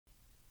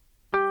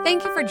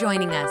Thank you for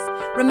joining us.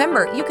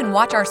 Remember, you can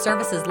watch our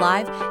services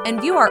live and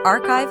view our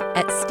archive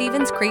at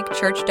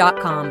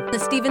StevensCreekChurch.com, the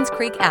Stevens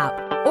Creek app,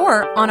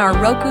 or on our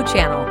Roku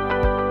channel.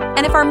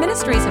 And if our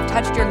ministries have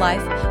touched your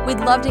life, we'd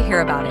love to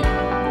hear about it.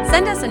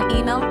 Send us an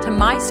email to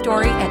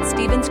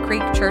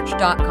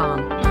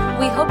mystory@StevensCreekChurch.com.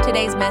 We hope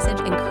today's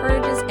message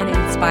encourages and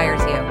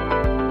inspires you.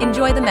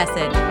 Enjoy the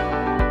message.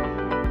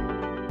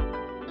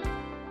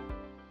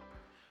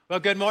 Well,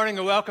 good morning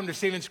and welcome to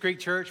Stevens Creek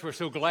Church. We're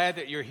so glad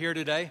that you're here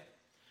today.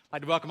 I'd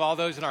like to welcome all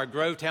those in our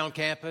Grovetown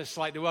campus.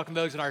 I'd like to welcome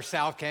those in our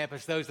South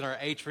campus, those in our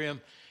atrium.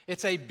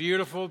 It's a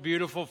beautiful,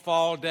 beautiful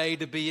fall day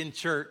to be in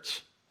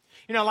church.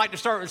 You know, I'd like to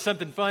start with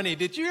something funny.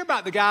 Did you hear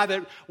about the guy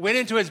that went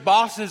into his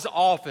boss's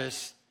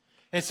office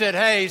and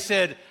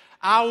said,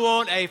 I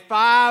want a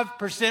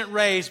 5%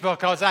 raise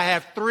because I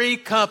have 3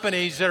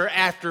 companies that are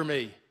after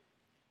me?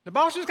 The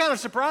boss was kind of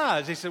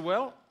surprised. He said,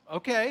 well,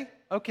 okay,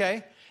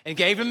 and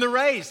gave him the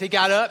raise. He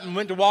got up and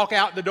went to walk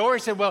out the door.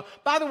 He said, well,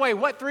 by the way,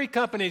 what 3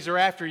 companies are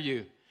after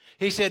you?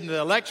 He said, the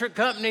electric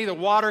company, the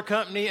water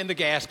company, and the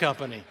gas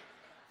company.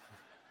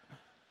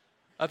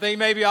 I think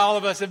maybe all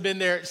of us have been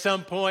there at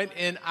some point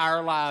in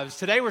our lives.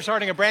 Today we're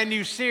starting a brand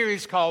new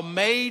series called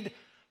Made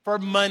for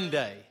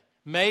Monday.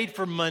 Made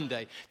for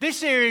Monday. This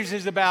series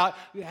is about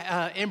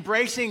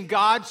embracing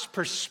God's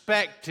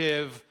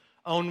perspective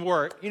on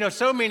work. You know,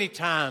 so many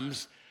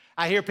times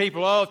I hear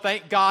people,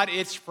 thank God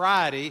it's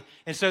Friday.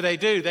 And so they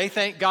do. They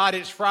thank God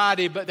it's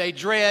Friday, but they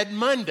dread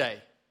Monday.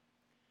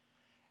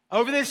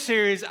 Over this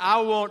series,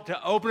 I want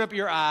to open up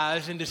your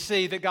eyes and to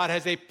see that God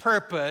has a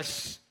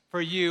purpose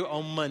for you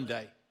on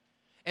Monday.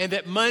 And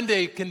that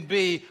Monday can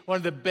be one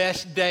of the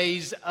best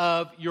days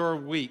of your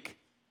week.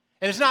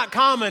 And it's not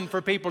common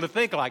for people to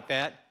think like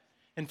that.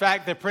 In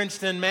fact, the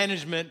Princeton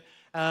Management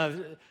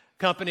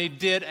Company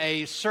did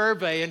a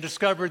survey and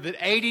discovered that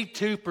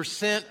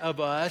 82%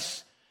 of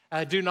us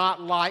do not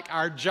like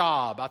our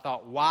job. I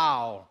thought,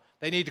 wow,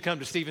 they need to come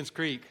to Stevens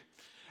Creek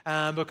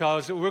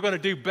because we're going to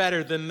do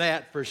better than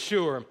that for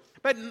sure.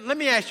 But let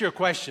me ask you a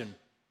question.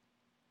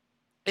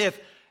 If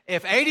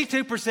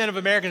 82% of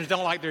Americans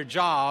don't like their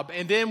job,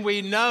 and then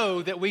we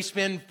know that we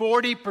spend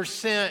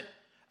 40%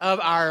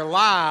 of our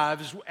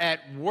lives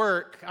at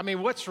work,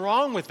 what's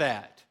wrong with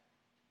that?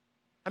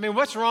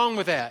 What's wrong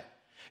with that?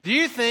 Do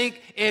you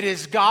think it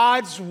is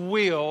God's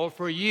will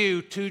for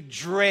you to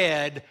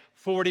dread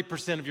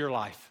 40% of your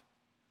life?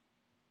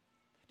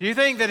 Do you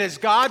think that it's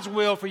God's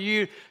will for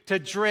you to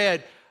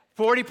dread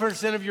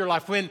 40% of your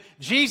life? When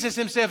Jesus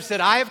himself said,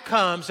 I have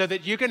come so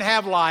that you can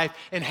have life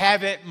and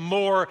have it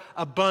more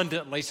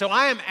abundantly. So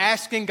I am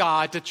asking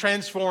God to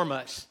transform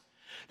us,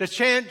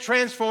 to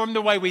transform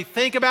the way we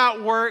think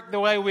about work, the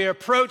way we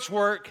approach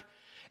work,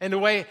 and the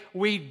way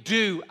we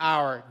do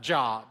our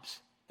jobs.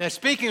 Now,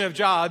 speaking of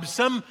jobs,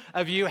 some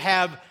of you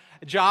have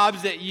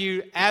jobs that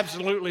you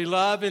absolutely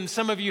love, and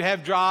some of you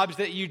have jobs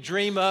that you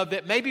dream of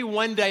that maybe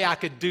one day I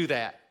could do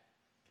that.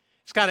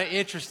 It's kind of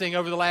interesting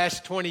over the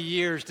last 20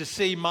 years to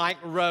see Mike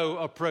Rowe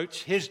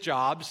approach his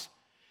jobs.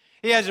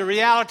 He has a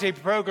reality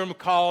program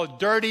called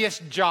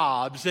Dirtiest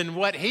Jobs, and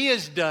what he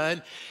has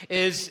done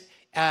is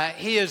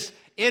he has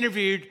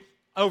interviewed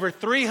over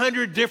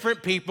 300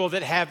 different people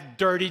that have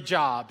dirty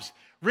jobs.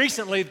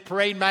 Recently, the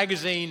Parade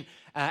magazine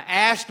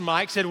asked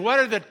Mike, said, what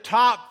are the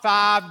top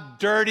 5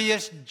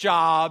 dirtiest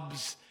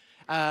jobs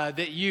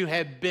that you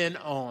have been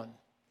on?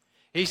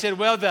 He said,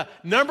 well, the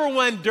number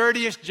 1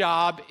 dirtiest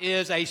job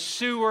is a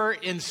sewer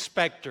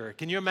inspector.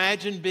 Can you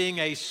imagine being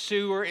a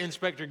sewer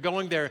inspector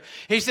going there?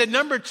 He said,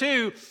 number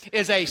 2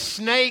 is a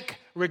snake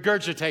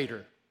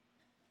regurgitator.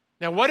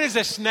 Now, what is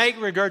a snake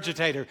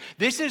regurgitator?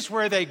 This is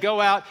where they go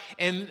out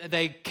and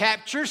they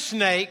capture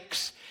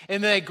snakes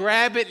and they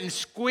grab it and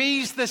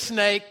squeeze the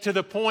snake to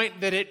the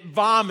point that it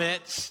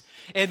vomits,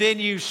 and then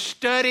you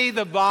study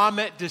the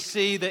vomit to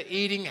see the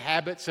eating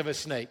habits of a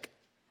snake.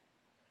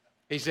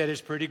 He said it's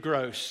pretty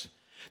gross.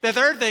 The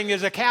third thing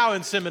is a cow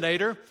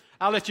inseminator.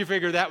 I'll let you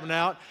figure that one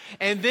out.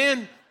 And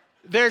then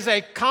there's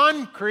a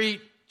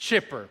concrete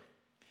chipper.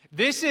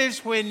 This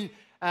is when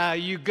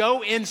you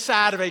go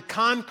inside of a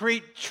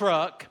concrete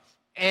truck,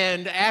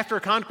 and after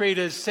concrete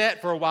is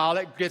set for a while,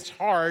 it gets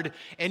hard,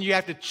 and you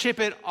have to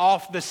chip it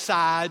off the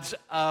sides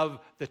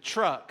of the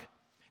truck.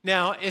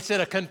 Now, it's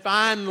in a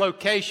confined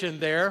location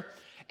there,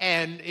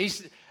 and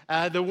he's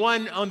the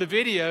one on the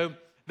video.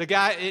 The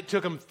guy, it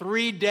took him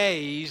 3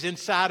 days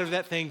inside of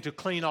that thing to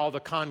clean all the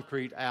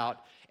concrete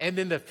out. And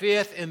then the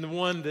 5th, and the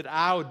one that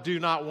I do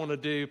not want to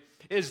do,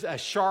 is a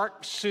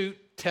shark suit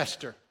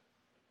tester.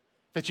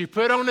 That you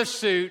put on a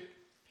suit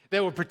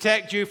that will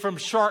protect you from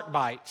shark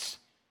bites.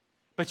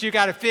 But you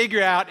got to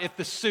figure out if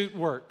the suit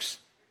works.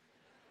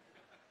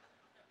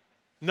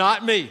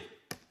 Not me.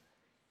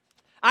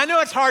 I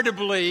know it's hard to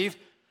believe,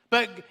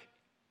 but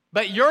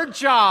your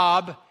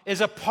job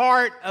is a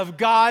part of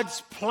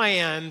God's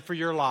plan for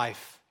your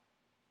life.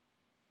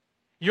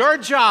 Your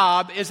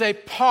job is a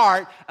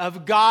part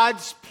of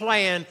God's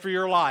plan for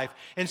your life.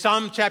 In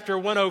Psalm chapter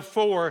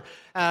 104,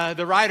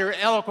 the writer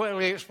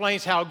eloquently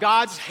explains how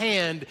God's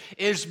hand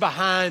is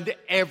behind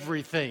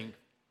everything.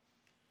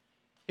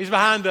 He's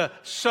behind the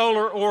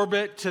solar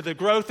orbit, to the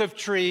growth of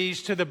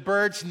trees, to the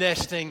birds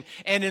nesting.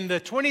 And in the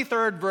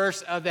 23rd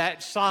verse of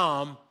that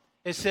psalm,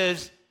 it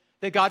says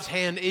that God's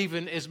hand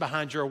even is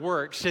behind your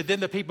work. So then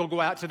the people go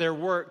out to their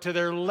work, to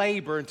their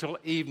labor until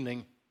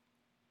evening.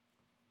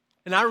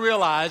 And I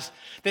realize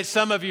that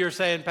some of you are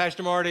saying,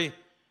 Pastor Marty,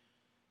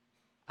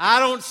 I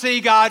don't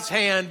see God's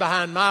hand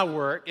behind my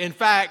work. In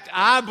fact,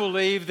 I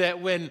believe that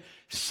when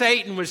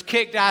Satan was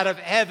kicked out of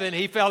heaven,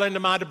 he fell into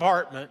my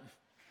department.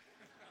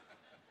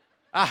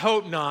 I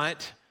hope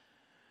not.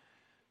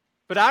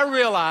 But I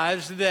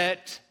realize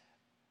that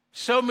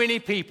so many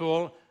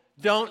people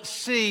don't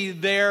see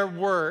their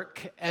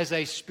work as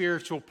a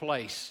spiritual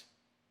place.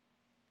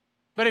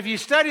 But if you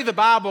study the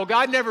Bible,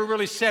 God never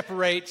really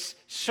separates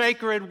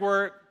sacred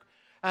work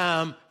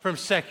from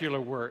secular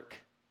work.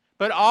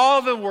 But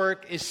all the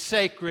work is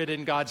sacred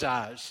in God's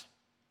eyes.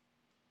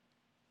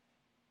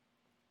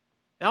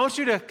 And I want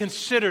you to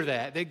consider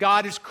that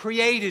God has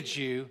created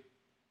you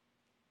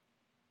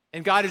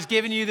and God has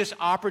given you this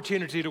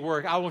opportunity to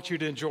work. I want you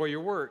to enjoy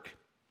your work.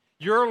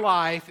 Your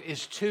life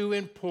is too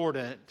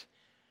important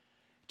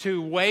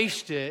to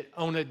waste it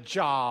on a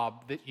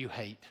job that you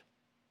hate.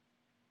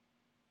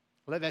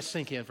 Let that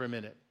sink in for a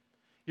minute.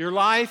 Your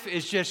life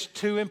is just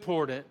too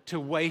important to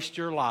waste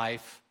your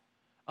life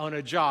on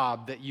a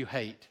job that you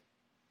hate.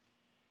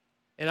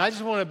 And I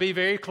just want to be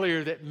very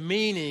clear that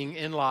meaning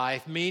in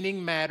life,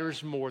 meaning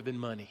matters more than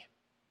money.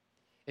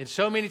 And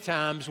so many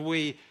times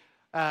we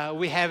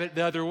have it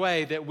the other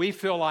way, that we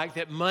feel like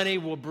that money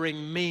will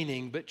bring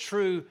meaning, but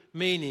true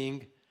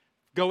meaning,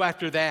 go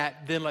after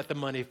that, then let the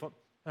money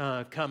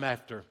come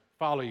after,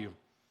 follow you.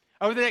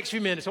 Over the next few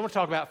minutes, I want to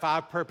talk about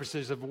 5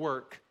 purposes of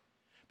work,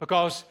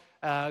 because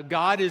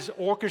God is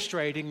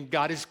orchestrating,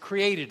 God has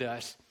created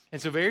us.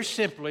 And so very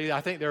simply, I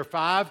think there are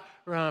 5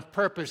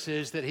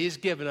 purposes that He's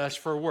given us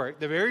for work.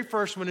 The very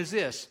first one is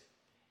this: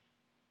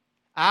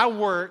 I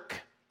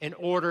work in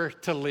order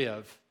to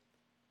live.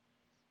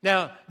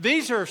 Now,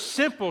 these are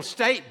simple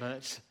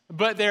statements,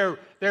 but they're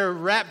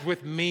wrapped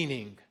with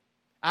meaning.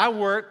 I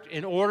work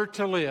in order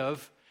to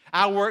live.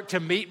 I work to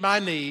meet my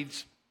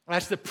needs.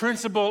 That's the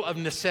principle of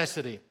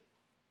necessity.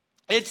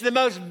 It's the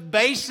most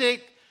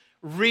basic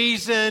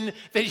reason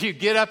that you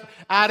get up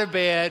out of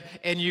bed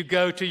and you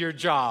go to your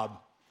job.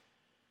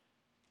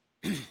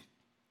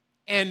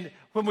 And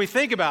when we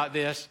think about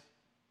this,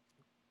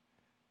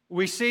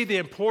 we see the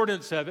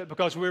importance of it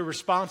because we're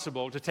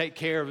responsible to take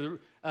care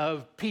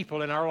of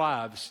people in our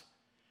lives.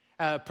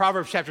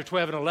 Proverbs chapter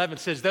 12 and 11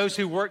 says, those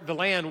who work the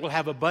land will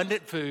have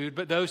abundant food,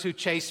 but those who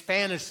chase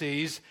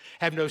fantasies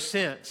have no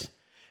sense.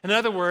 In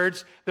other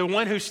words, the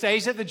one who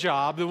stays at the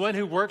job, the one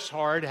who works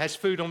hard, has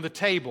food on the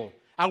table.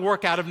 I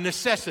work out of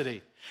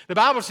necessity. The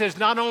Bible says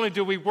not only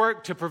do we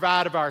work to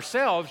provide of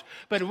ourselves,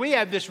 but we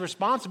have this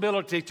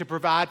responsibility to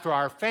provide for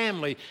our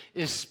family,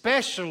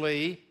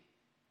 especially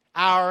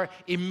our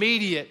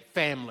immediate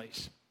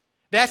families.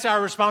 That's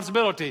our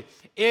responsibility.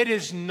 It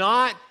is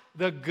not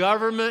the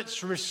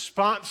government's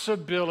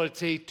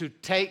responsibility to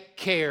take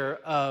care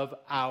of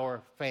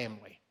our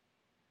family.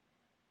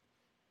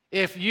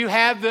 If you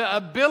have the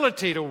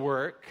ability to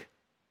work,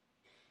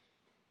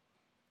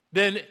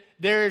 then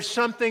there is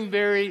something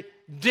very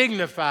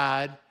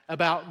dignified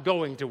about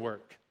going to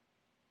work.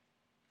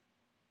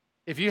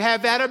 If you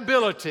have that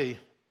ability,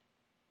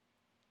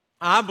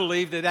 I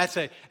believe that that's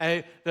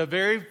the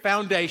very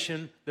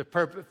foundation, the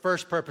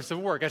first purpose of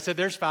work. I said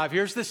there's 5.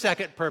 Here's the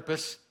second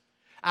purpose.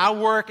 I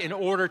work in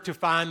order to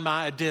find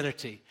my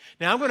identity.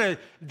 Now, I'm going to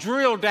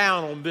drill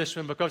down on this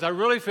one because I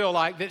really feel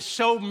like that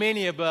so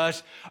many of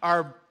us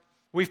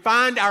we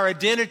find our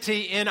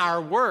identity in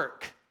our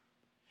work.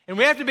 And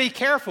we have to be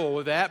careful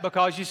with that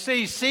because you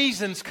see,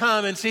 seasons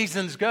come and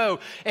seasons go,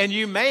 and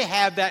you may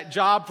have that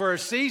job for a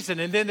season,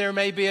 and then there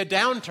may be a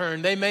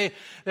downturn.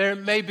 There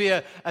may be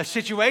a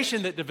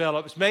situation that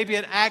develops, maybe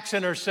an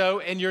accident or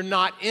so, and you're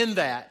not in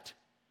that.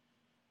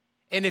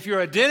 And if your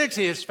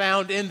identity is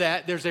found in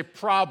that, there's a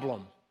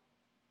problem.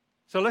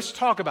 So let's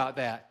talk about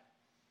that.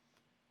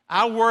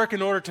 I work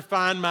in order to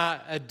find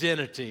my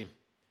identity.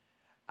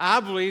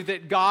 I believe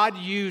that God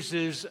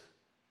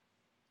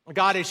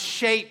has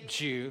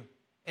shaped you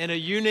in a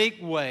unique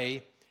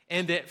way,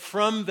 and that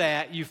from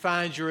that you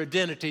find your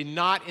identity,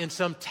 not in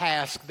some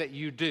task that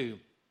you do.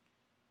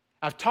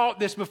 I've taught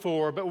this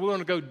before, but we want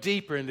to go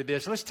deeper into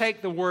this. Let's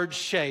take the word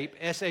shape,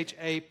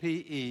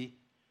 S-H-A-P-E,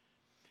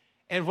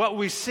 and what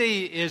we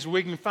see is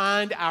we can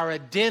find our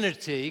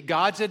identity,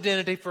 God's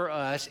identity for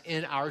us,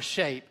 in our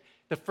shape.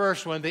 The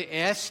first one, the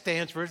S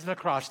stands for, it's an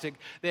acrostic,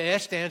 the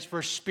S stands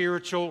for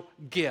spiritual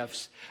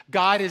gifts.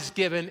 God has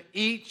given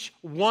each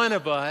one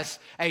of us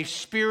a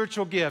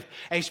spiritual gift.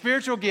 A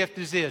spiritual gift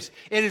is this: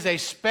 it is a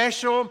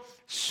special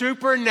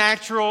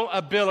supernatural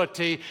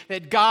ability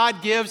that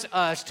God gives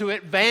us to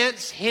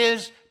advance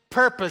His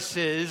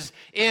purposes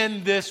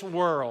in this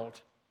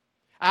world.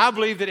 I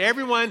believe that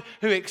everyone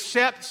who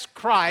accepts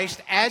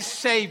Christ as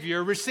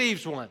Savior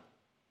receives one.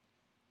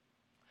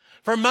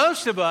 For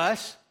most of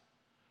us,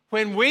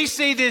 when we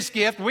see this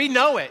gift, we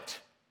know it.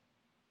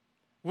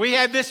 We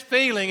have this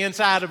feeling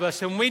inside of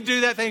us, and we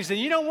do that thing, and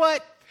you know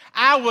what?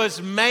 I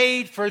was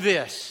made for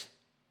this.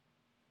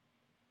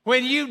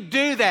 When you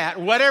do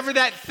that, whatever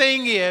that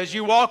thing is,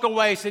 you walk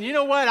away saying, you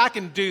know what? I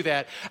can do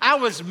that. I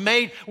was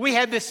made. We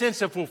have this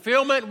sense of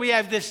fulfillment. We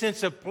have this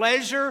sense of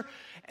pleasure,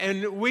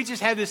 and we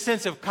just have this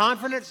sense of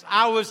confidence.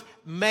 I was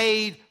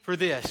made for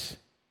this.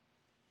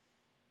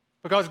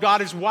 Because God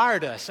has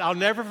wired us. I'll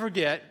never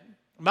forget,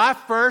 my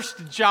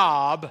first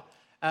job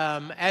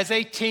as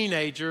a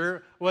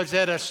teenager was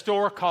at a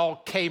store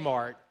called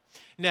Kmart.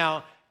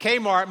 Now,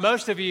 Kmart,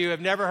 most of you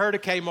have never heard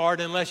of Kmart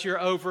unless you're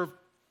over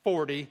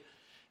 40.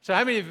 So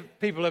how many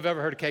people have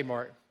ever heard of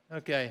Kmart?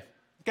 Okay.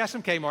 Got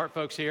some Kmart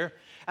folks here.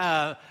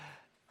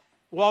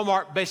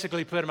 Walmart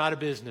basically put them out of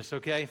business,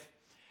 okay?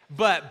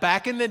 But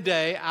back in the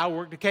day, I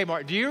worked at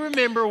Kmart. Do you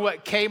remember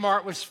what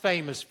Kmart was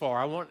famous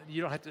for?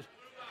 You don't have to...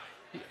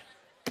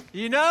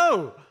 You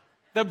know,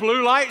 the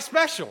blue light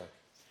special.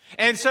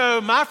 And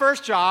so my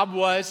first job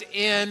was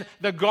in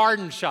the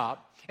garden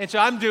shop. And so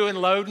I'm doing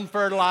loading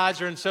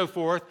fertilizer and so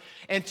forth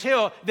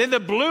until then the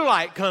blue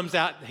light comes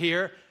out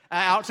here,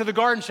 out to the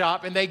garden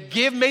shop, and they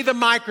give me the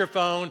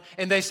microphone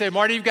and they say,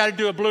 Marty, you've got to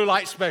do a blue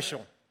light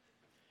special.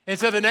 And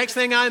so the next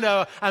thing I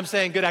know, I'm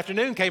saying, good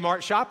afternoon,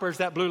 Kmart shoppers.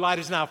 That blue light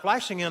is now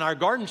flashing in our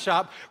garden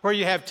shop where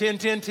you have 10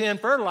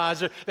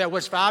 fertilizer that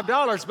was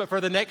 $5. But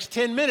for the next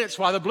 10 minutes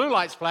while the blue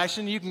light's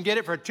flashing, you can get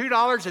it for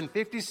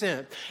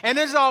 $2.50. And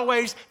as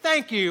always,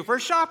 thank you for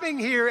shopping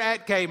here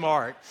at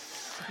Kmart.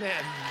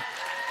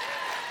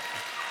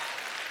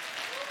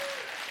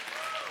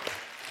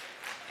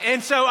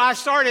 And so I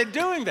started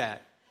doing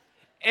that.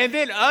 And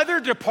then other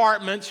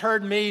departments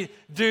heard me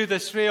do the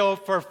spiel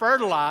for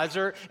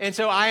fertilizer, and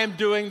so I am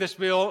doing the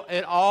spiel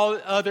at all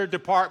other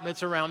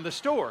departments around the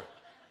store.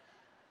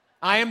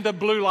 I am the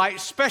blue light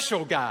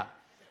special guy.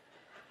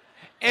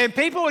 And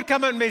people would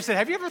come up to me and say,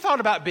 have you ever thought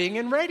about being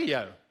in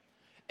radio?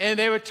 And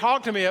they would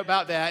talk to me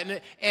about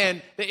that.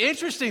 And the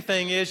interesting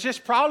thing is,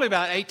 just probably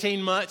about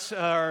 18 months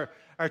or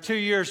 2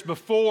 years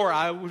before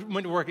I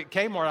went to work at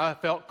Kmart, I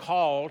felt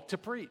called to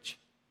preach.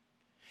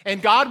 And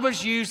God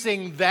was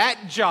using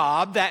that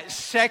job, that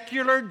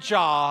secular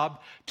job,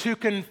 to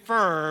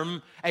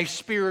confirm a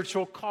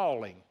spiritual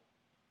calling.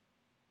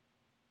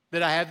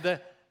 That I had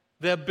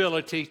the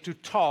ability to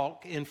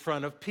talk in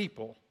front of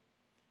people.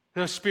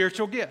 Those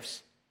spiritual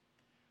gifts.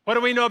 What do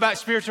we know about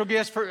spiritual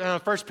gifts?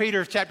 1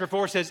 Peter chapter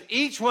 4 says,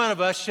 each one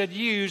of us should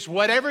use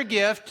whatever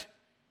gift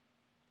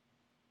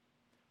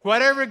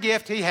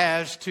he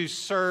has to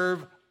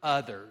serve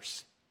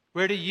others.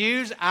 We're to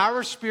use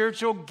our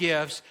spiritual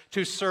gifts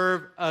to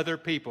serve other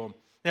people.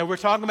 Now, we're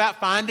talking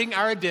about finding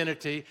our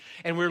identity,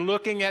 and we're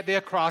looking at the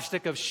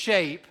acrostic of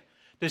SHAPE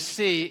to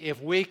see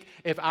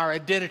if our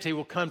identity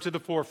will come to the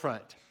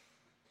forefront.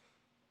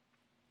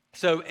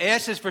 So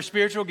S is for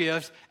spiritual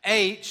gifts.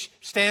 H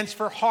stands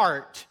for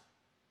heart.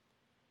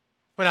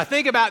 When I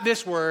think about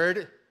this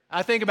word,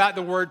 I think about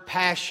the word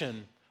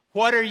passion.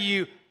 What do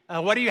you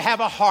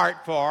have a heart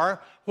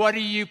for? What are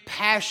you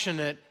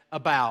passionate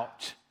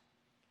about?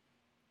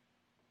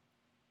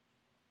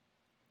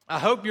 I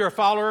hope you're a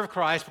follower of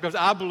Christ, because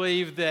I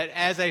believe that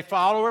as a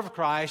follower of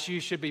Christ, you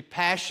should be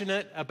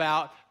passionate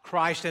about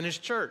Christ and His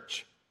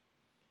church.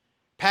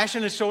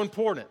 Passion is so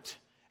important.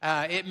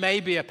 It may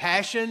be a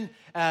passion,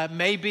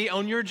 maybe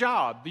on your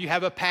job. You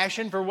have a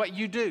passion for what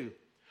you do.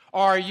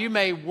 Or you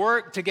may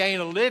work to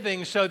gain a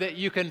living so that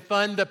you can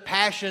fund the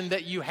passion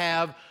that you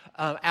have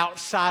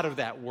outside of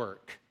that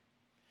work.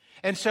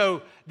 And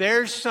so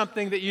there's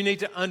something that you need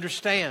to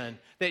understand,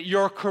 that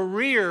your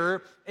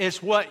career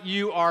is what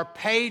you are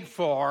paid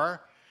for.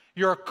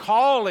 Your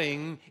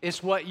calling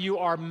is what you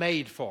are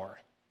made for.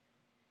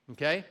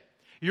 Okay?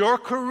 Your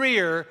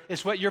career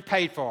is what you're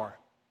paid for.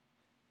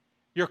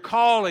 Your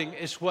calling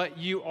is what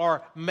you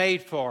are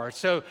made for.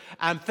 So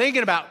I'm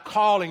thinking about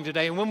calling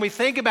today. And when we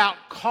think about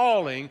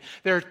calling,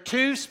 there are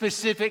two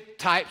specific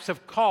types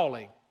of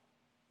calling.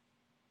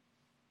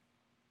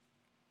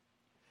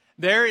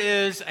 There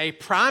is a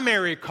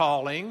primary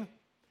calling.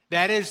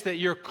 That is that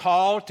you're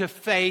called to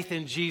faith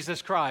in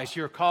Jesus Christ.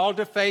 You're called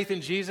to faith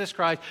in Jesus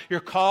Christ. You're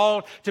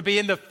called to be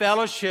in the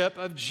fellowship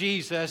of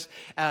Jesus,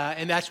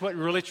 and that's what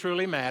really,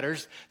 truly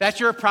matters. That's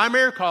your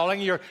primary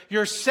calling.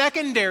 Your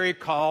secondary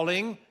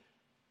calling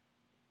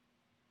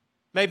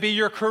may be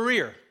your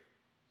career.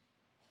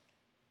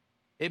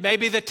 It may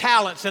be the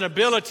talents and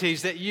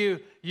abilities that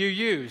you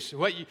use.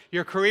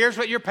 Your career is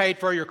what you're paid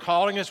for. Your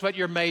calling is what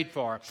you're made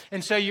for.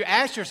 And so you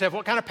ask yourself,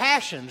 what kind of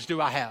passions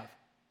do I have?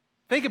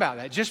 Think about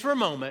that just for a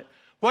moment.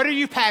 What are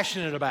you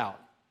passionate about?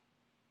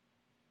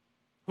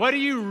 What do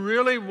you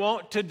really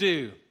want to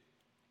do?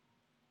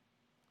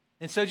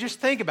 And so just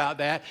think about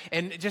that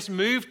and just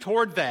move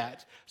toward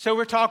that. So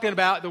we're talking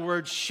about the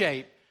word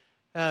shape.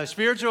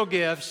 Spiritual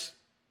gifts,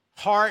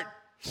 heart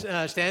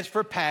stands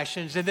for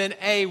passions, and then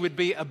A would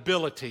be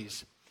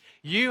abilities.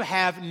 You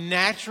have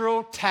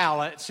natural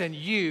talents and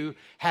you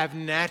have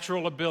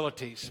natural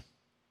abilities.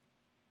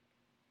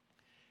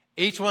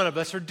 Each one of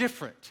us are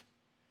different.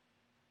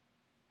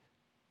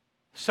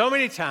 So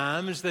many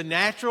times the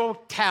natural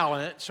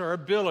talents or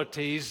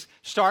abilities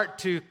start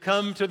to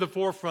come to the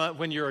forefront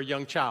when you're a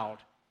young child.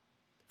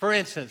 For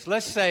instance,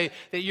 let's say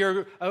that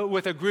you're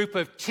with a group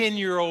of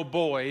 10-year-old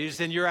boys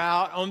and you're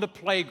out on the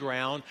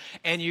playground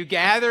and you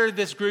gather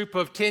this group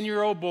of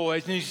 10-year-old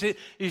boys and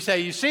you say,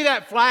 you see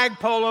that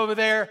flagpole over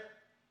there?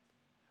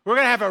 We're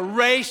going to have a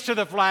race to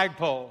the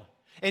flagpole.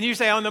 And you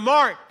say, on the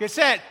mark, get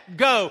set,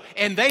 go.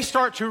 And they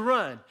start to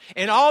run.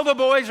 And all the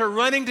boys are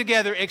running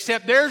together,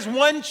 except there's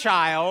one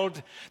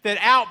child that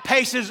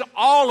outpaces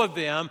all of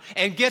them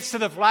and gets to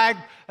the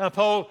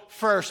flagpole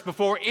first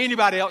before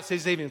anybody else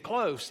is even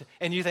close.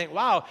 And you think,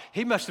 wow,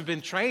 he must have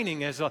been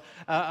training as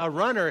a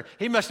runner.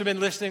 He must have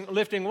been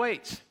lifting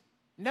weights.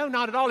 No,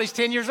 not at all. He's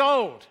 10 years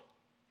old.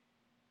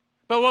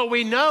 But what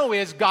we know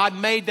is God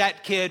made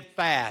that kid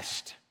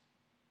fast.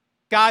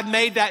 God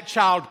made that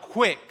child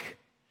quick.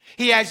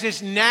 He has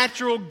this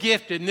natural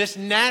gift and this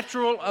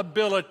natural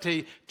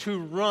ability to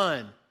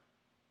run.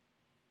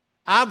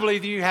 I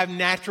believe that you have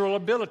natural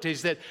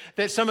abilities, that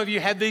some of you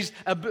have these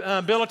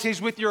abilities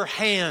with your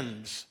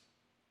hands,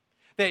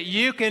 that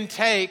you can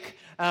take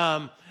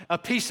a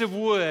piece of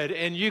wood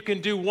and you can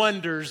do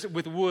wonders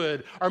with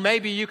wood, or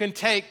maybe you can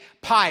take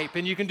pipe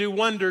and you can do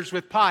wonders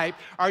with pipe,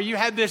 or you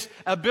have this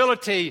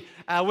ability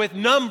with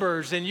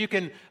numbers and you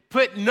can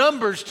put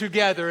numbers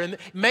together and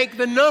make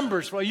the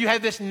numbers. Well, you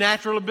have this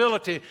natural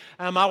ability.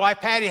 My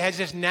wife Patty has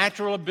this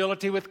natural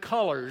ability with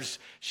colors.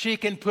 She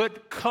can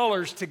put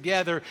colors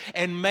together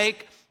and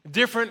make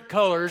different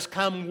colors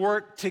come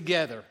work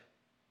together.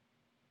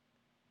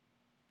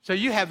 So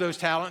you have those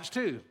talents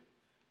too.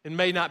 It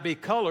may not be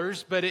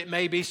colors, but it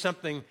may be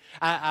something.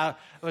 I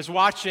was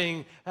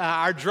watching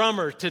our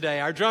drummer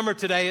today. Our drummer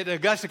today at the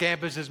Augusta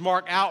campus is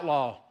Mark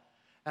Outlaw.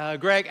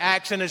 Greg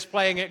Axon is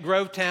playing at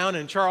Grovetown,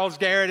 and Charles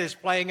Garrett is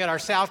playing at our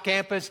South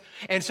Campus.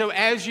 And so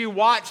as you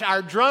watch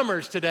our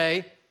drummers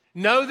today,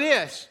 know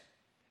this,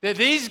 that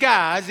these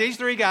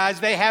three guys,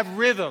 they have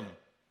rhythm.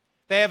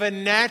 They have a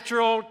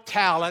natural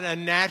talent, a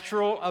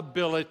natural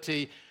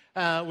ability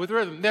with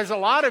rhythm. There's a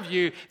lot of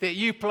you that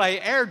you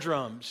play air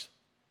drums.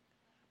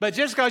 But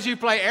just because you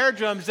play air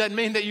drums doesn't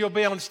mean that you'll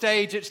be on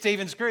stage at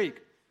Stevens Creek.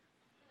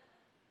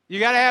 You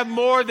got to have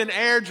more than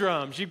air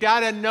drums. You got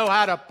to know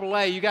how to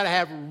play. You got to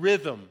have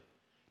rhythm.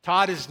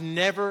 Todd has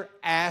never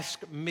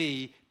asked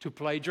me to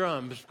play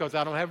drums because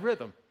I don't have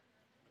rhythm.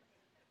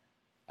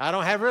 I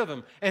don't have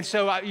rhythm. And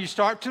so you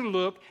start to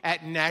look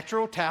at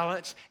natural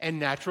talents and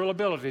natural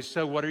abilities.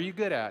 So what are you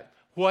good at?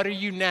 What are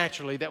you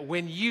naturally that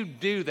when you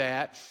do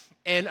that,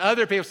 and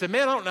other people say,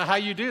 man, I don't know how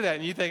you do that.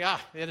 And you think,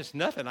 it's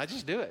nothing. I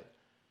just do it.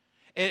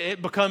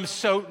 It becomes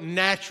so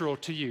natural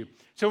to you.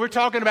 So we're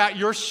talking about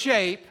your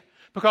shape,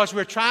 because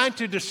we're trying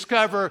to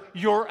discover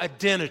your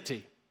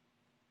identity.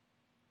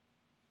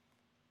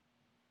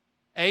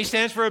 A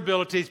stands for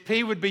abilities.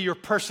 P would be your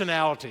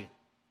personality.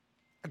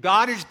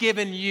 God has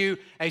given you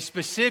a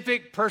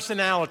specific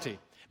personality.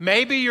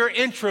 Maybe you're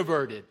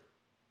introverted.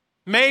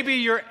 Maybe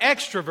you're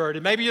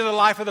extroverted. Maybe you're the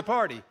life of the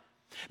party.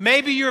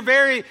 Maybe you're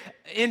very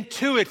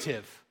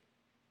intuitive.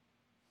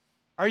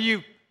 Or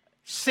you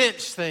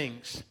sense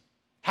things.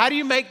 How do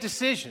you make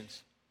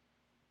decisions?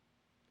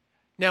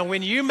 Now,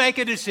 when you make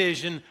a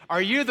decision,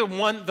 are you the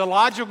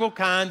logical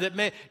kind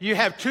that you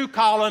have two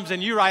columns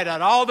and you write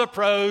out all the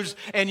pros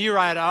and you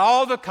write out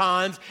all the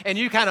cons and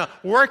you kind of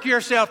work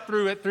yourself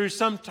through it through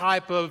some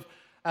type of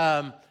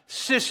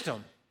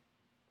system?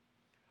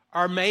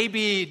 Or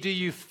maybe do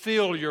you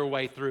feel your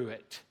way through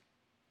it?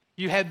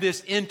 You have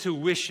this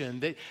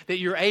intuition that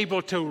you're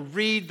able to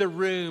read the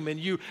room and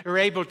you are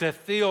able to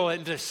feel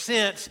and to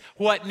sense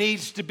what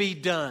needs to be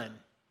done.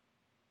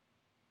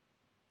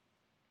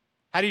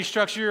 How do you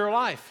structure your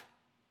life?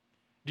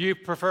 Do you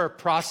prefer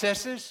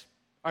processes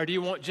or do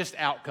you want just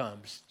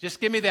outcomes?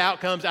 Just give me the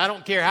outcomes. I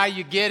don't care how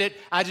you get it.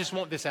 I just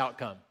want this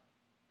outcome.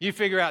 You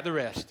figure out the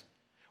rest.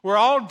 We're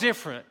all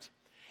different.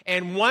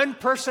 And one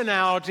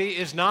personality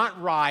is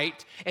not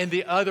right and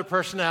the other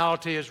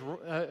personality is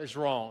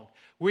wrong.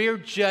 We're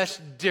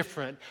just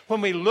different.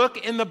 When we look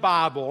in the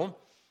Bible,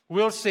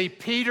 we'll see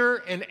Peter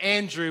and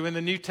Andrew in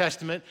the New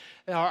Testament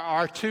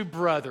are two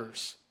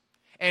brothers.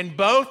 And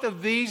both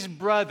of these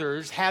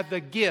brothers have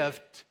the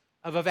gift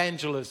of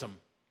evangelism.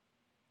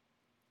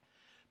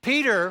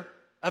 Peter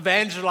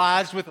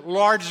evangelized with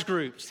large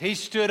groups. He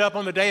stood up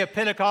on the day of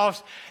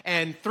Pentecost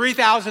and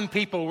 3,000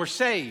 people were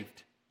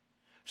saved.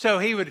 So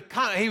he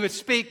would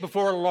speak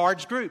before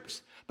large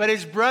groups. But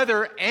his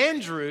brother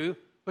Andrew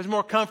was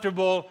more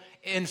comfortable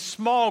in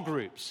small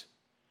groups.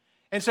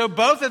 And so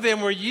both of them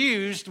were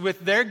used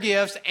with their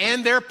gifts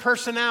and their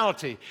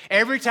personality.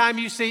 Every time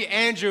you see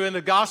Andrew in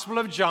the Gospel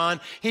of John,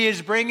 he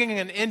is bringing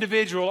an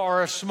individual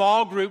or a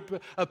small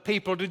group of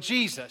people to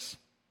Jesus.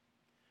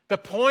 The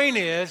point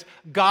is,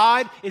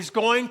 God is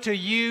going to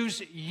use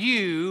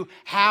you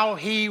how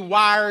He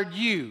wired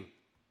you.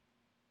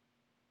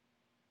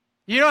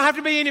 You don't have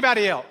to be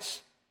anybody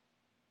else.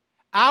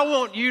 I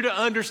want you to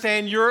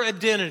understand your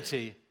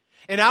identity.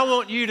 And I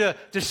want you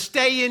to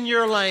stay in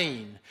your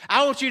lane.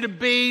 I want you to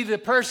be the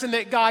person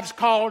that God's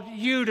called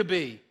you to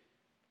be.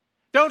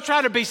 Don't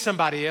try to be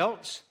somebody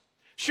else.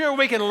 Sure,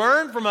 we can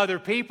learn from other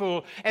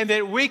people and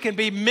that we can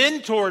be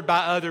mentored by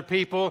other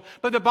people,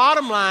 but the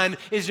bottom line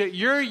is that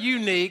you're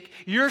unique,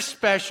 you're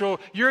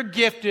special, you're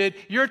gifted,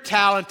 you're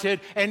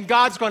talented, and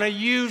God's going to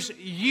use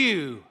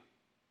you.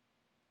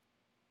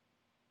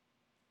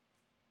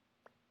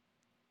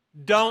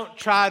 Don't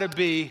try to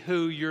be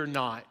who you're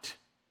not.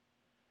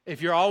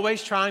 If you're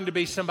always trying to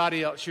be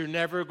somebody else, you're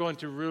never going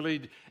to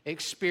really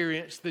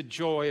experience the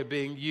joy of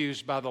being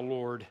used by the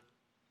Lord.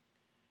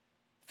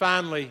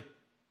 Finally,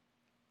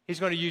 He's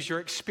going to use your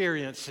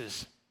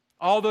experiences,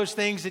 all those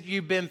things that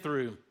you've been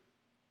through.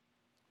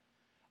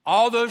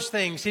 All those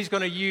things He's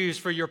going to use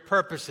for your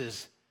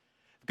purposes.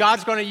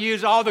 God's going to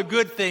use all the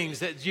good things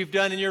that you've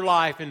done in your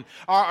life and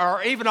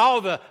or even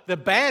all the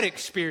bad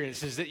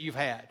experiences that you've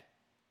had.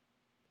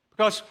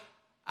 Because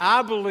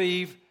I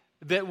believe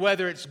that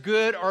whether it's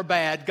good or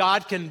bad,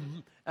 God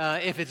can,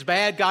 if it's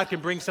bad, God can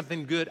bring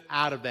something good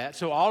out of that.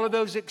 So all of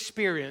those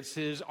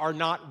experiences are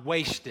not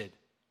wasted.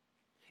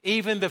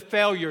 Even the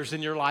failures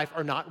in your life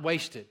are not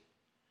wasted.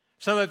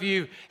 Some of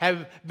you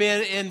have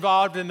been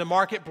involved in the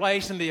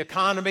marketplace and the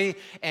economy,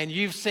 and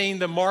you've seen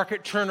the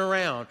market turn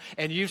around,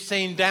 and you've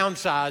seen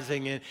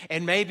downsizing,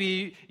 and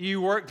maybe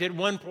you worked at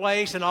one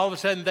place, and all of a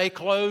sudden they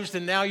closed,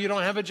 and now you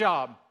don't have a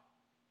job.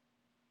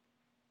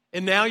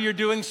 And now you're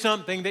doing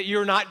something that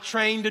you're not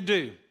trained to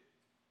do.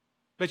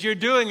 But you're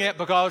doing it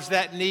because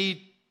that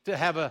need to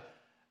have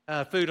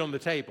food on the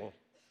table.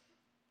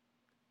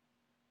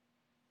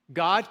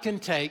 God can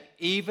take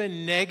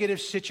even negative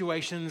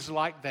situations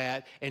like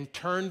that and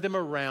turn them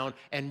around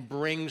and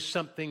bring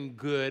something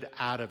good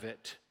out of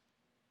it.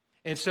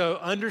 And so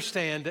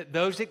understand that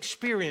those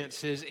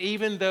experiences,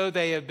 even though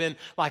they have been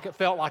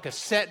felt like a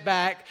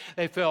setback,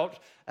 they felt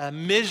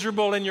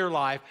miserable in your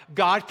life,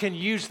 God can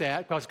use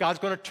that because God's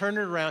going to turn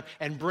it around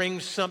and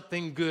bring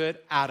something good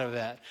out of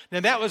that.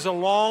 Now, that was a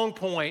long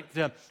point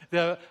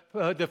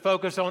to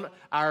focus on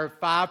our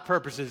 5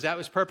 purposes. That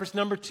was purpose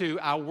number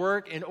 2. I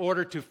work in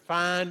order to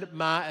find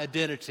my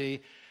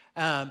identity,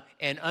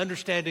 and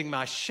understanding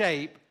my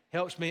shape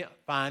helps me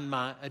find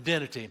my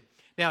identity.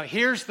 Now,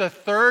 here's the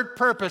 3rd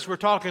purpose we're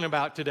talking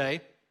about today.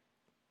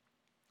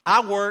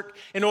 I work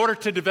in order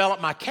to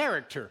develop my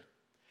character.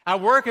 I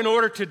work in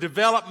order to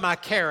develop my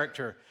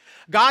character.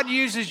 God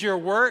uses your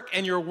work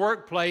and your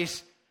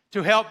workplace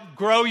to help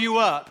grow you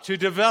up, to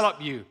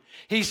develop you.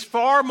 He's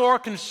far more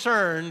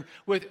concerned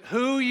with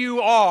who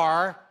you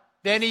are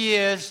than He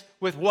is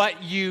with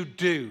what you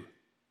do.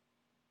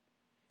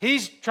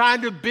 He's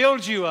trying to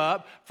build you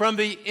up from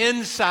the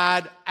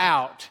inside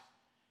out.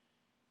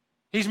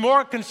 He's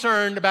more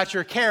concerned about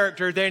your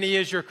character than He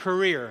is your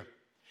career.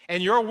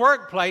 And your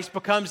workplace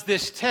becomes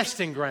this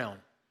testing ground.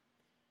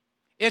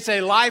 It's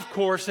a life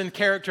course in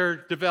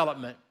character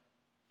development.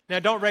 Now,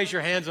 don't raise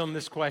your hands on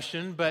this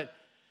question, but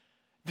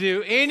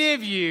do any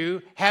of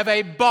you have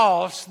a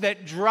boss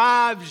that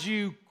drives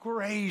you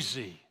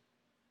crazy?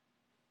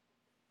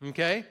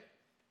 Okay?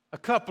 A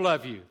couple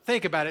of you.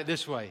 Think about it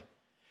this way.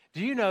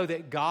 Do you know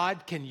that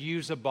God can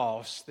use a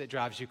boss that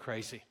drives you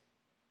crazy?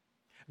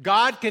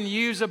 God can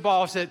use a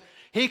boss that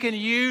He can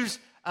use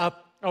a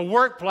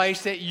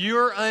workplace that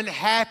you're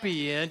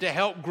unhappy in to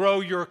help grow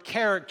your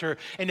character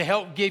and to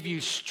help give you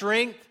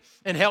strength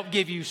and help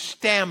give you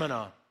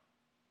stamina.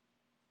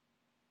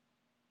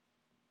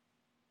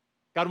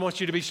 God wants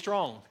you to be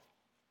strong.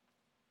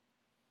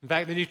 In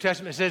fact, the New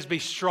Testament says, be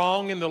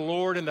strong in the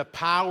Lord and the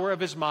power of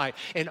His might.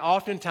 And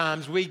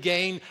oftentimes we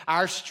gain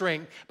our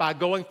strength by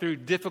going through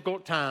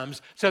difficult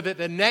times so that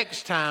the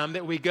next time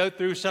that we go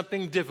through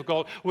something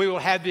difficult, we will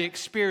have the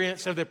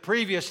experience of the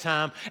previous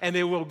time and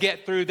then we'll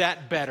get through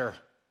that better.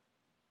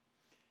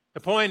 The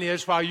point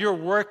is, while you're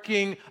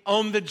working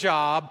on the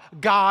job,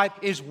 God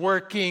is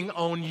working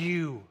on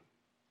you.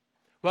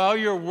 While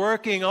you're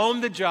working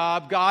on the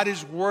job, God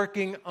is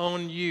working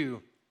on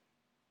you.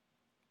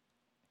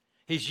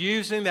 He's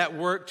using that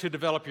work to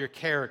develop your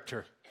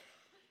character.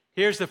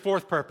 Here's the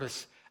 4th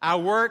purpose. I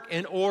work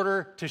in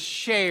order to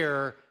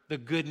share the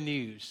good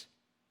news.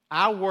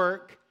 I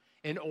work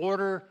in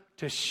order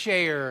to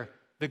share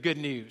the good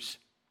news.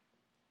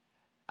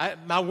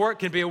 My work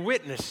can be a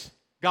witness.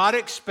 God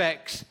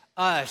expects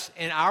us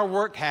and our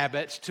work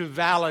habits to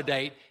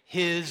validate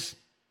His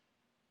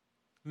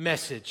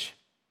message.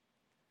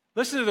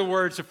 Listen to the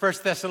words of 1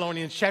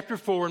 Thessalonians chapter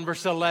 4 and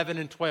verse 11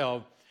 and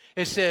 12.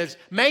 It says,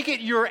 make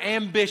it your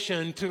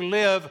ambition to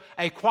live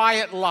a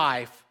quiet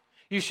life.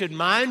 You should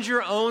mind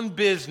your own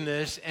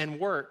business and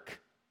work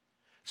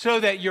so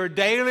that your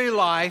daily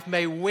life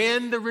may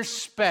win the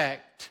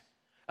respect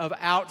of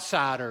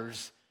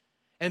outsiders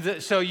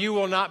and so you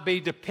will not be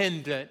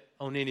dependent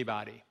on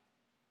anybody.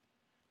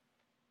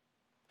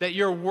 That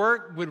your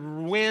work would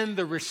win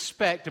the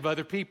respect of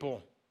other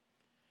people.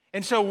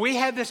 And so we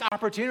have this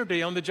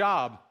opportunity on the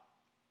job.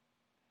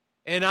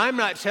 And I'm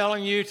not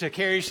telling you to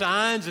carry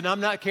signs, and I'm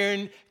not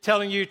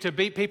telling you to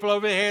beat people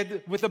over the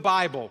head with the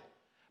Bible.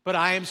 But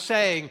I am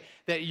saying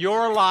that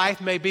your life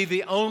may be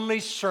the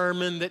only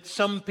sermon that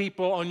some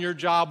people on your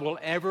job will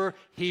ever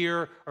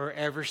hear or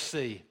ever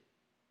see.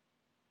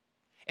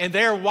 And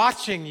they're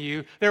watching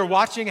you. They're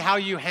watching how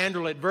you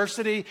handle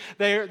adversity.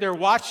 They're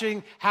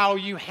watching how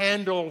you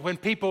handle when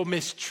people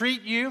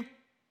mistreat you.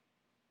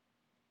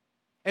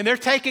 And they're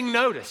taking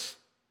notice.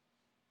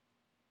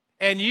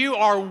 And you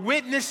are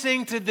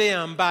witnessing to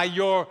them by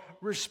your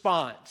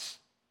response.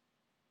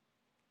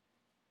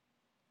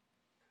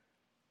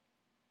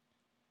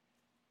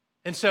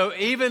 And so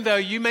even though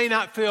you may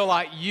not feel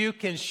like you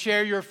can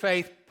share your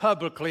faith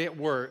publicly at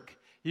work,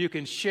 you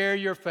can share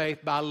your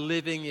faith by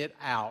living it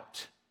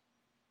out.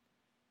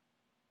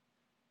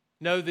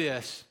 Know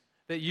this,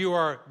 that you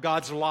are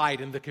God's light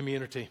in the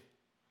community.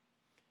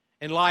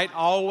 And light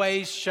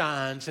always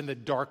shines in the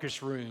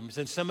darkest rooms.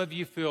 And some of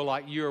you feel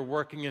like you are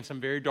working in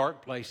some very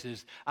dark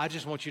places. I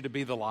just want you to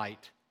be the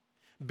light.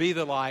 Be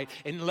the light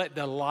and let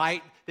the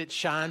light that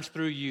shines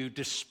through you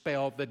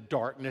dispel the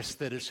darkness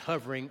that is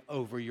hovering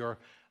over your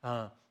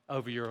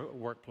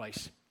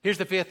workplace. Here's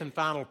the fifth and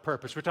final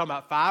purpose. We're talking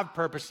about 5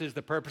 purposes,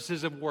 the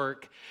purposes of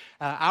work.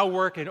 I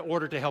work in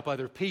order to help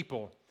other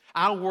people.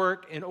 I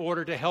work in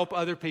order to help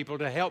other people,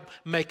 to help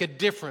make a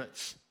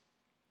difference.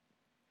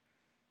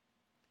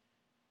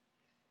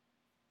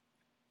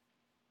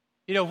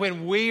 You know,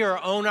 when we are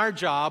on our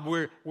job,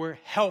 we're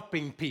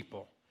helping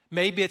people.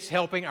 Maybe it's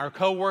helping our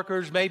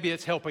coworkers, maybe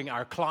it's helping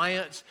our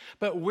clients,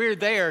 but we're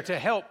there to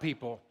help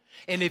people.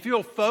 And if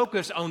you'll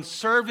focus on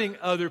serving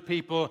other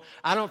people,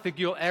 I don't think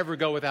you'll ever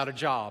go without a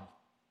job.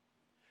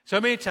 So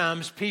many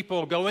times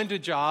people go into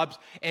jobs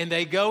and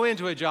they go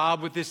into a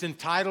job with this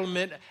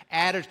entitlement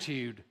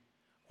attitude.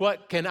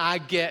 What can I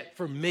get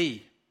from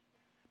me?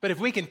 But if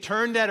we can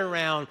turn that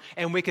around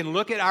and we can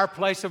look at our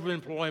place of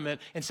employment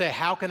and say,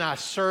 how can I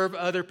serve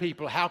other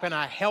people? How can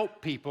I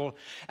help people?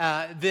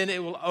 Then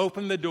it will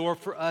open the door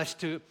for us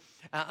to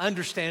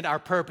understand our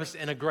purpose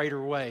in a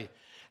greater way.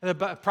 And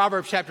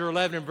Proverbs chapter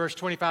 11 and verse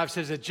 25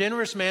 says, a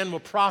generous man will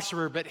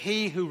prosper, but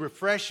he who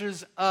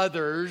refreshes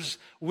others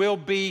will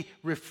be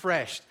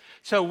refreshed.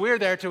 So we're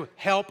there to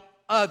help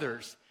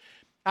others.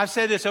 I've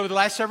said this over the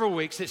last several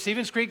weeks at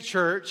Stevens Creek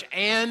Church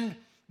and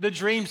the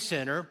Dream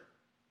Center.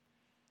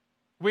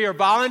 We are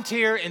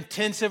volunteer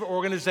intensive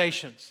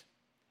organizations,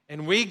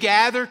 and we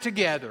gather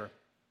together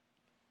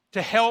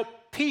to help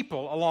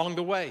people along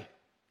the way.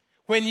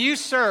 When you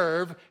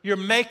serve, you're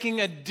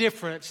making a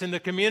difference in the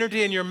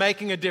community and you're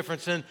making a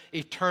difference in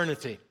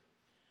eternity.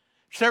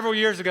 Several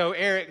years ago,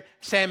 Eric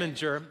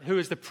Saminger, who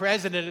was the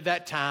president at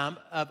that time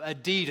of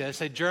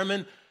Adidas, a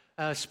German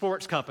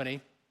sports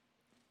company,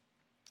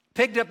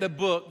 picked up the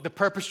book, The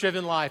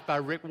Purpose-Driven Life by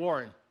Rick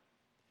Warren.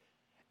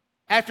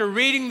 After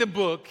reading the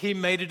book, he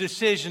made a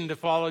decision to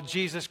follow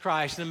Jesus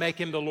Christ and make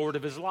him the Lord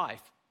of his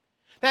life.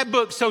 That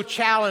book so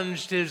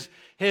challenged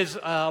his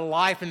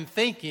life and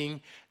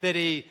thinking that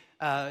he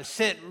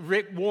sent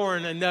Rick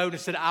Warren a note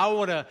and said, I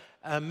want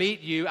to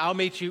meet you. I'll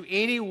meet you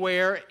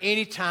anywhere,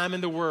 anytime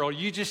in the world.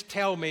 You just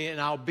tell me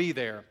and I'll be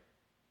there.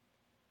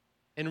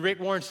 And Rick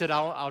Warren said,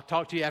 I'll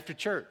talk to you after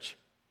church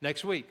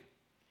next week.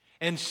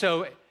 And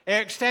so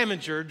Eric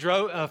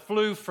Saminger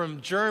flew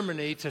from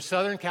Germany to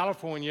Southern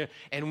California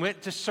and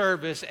went to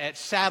service at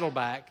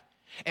Saddleback.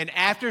 And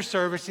after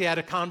service, he had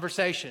a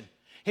conversation.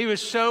 He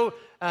was so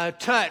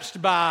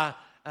touched by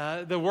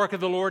the work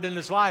of the Lord in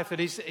his life that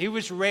he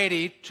was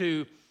ready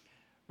to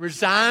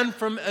resign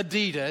from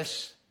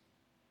Adidas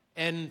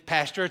and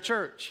pastor a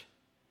church.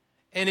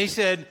 And he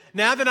said,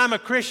 now that I'm a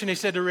Christian, he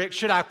said to Rick,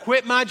 should I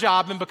quit my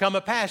job and become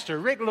a pastor?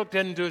 Rick looked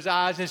into his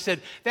eyes and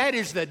said, that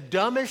is the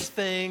dumbest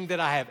thing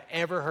that I have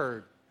ever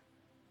heard.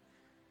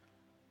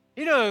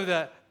 You know,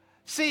 the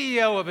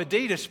CEO of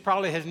Adidas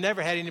probably has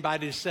never had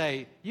anybody to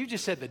say, you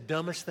just said the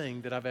dumbest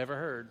thing that I've ever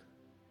heard.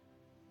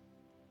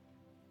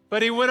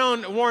 But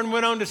Warren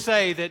went on to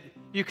say that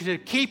you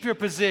could keep your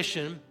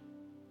position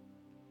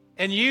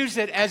and use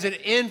it as an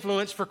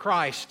influence for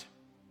Christ.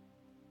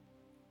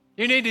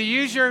 You need to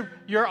use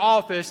your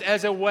office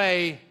as a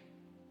way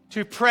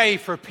to pray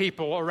for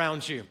people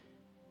around you,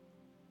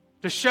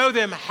 to show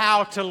them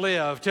how to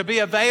live, to be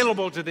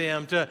available to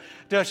them,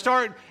 to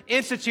start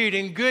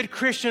instituting good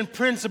Christian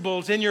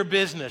principles in your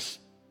business,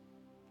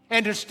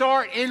 and to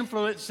start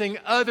influencing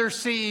other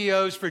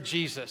CEOs for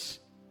Jesus.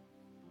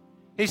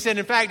 He said,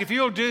 in fact, if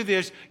you'll do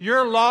this,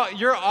 your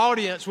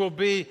audience will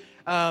be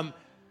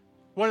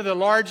one of the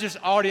largest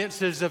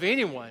audiences of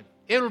anyone.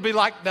 It will be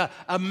like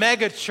a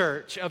mega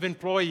church of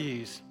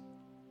employees.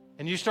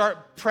 And you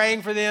start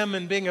praying for them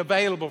and being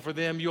available for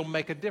them, you'll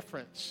make a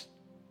difference.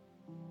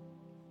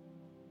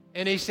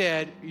 And he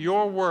said,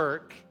 your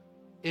work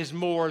is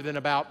more than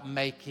about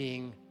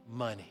making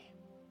money.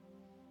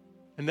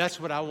 And that's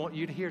what I want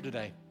you to hear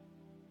today.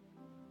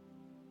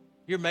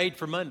 You're made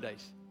for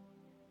Mondays.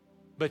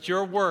 But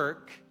your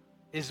work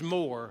is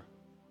more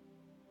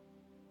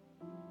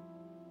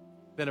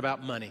than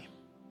about money.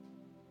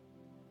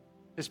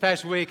 This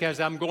past week, as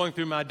I'm going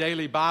through my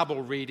daily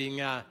Bible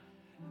reading, I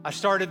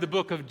started the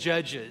book of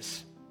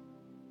Judges.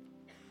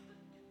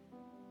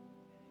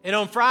 And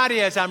on Friday,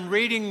 as I'm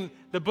reading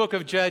the book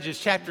of Judges,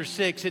 chapter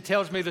 6, it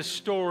tells me the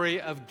story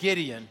of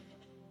Gideon.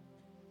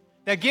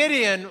 Now,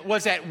 Gideon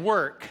was at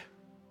work.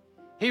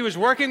 he was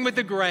working with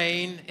the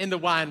grain in the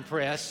wine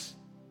press.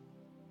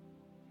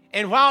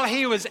 And while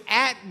he was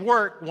at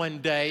work one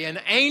day, an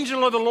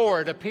angel of the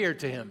Lord appeared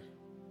to him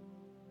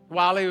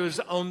while he was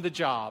on the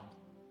job.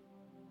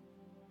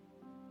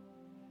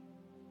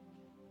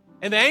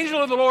 And the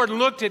angel of the Lord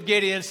looked at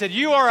Gideon and said,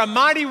 "You are a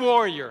mighty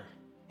warrior."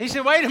 He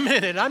said, "Wait a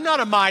minute, I'm not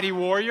a mighty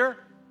warrior.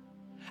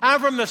 I'm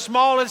from the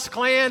smallest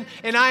clan,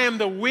 and I am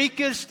the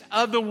weakest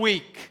of the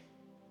weak."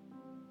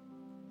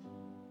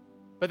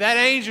 But that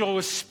angel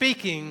was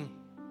speaking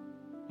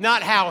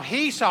not how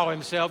he saw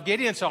himself,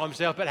 Gideon saw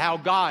himself, but how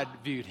God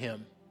viewed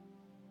him.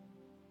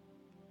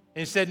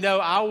 And said, "No,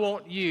 I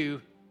want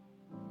you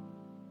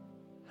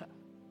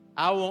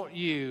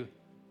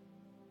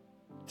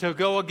to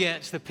go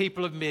against the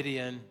people of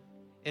Midian,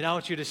 and I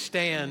want you to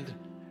stand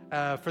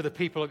for the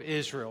people of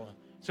Israel."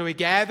 So he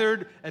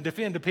gathered and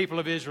defend the people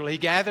of Israel. He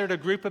gathered a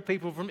group of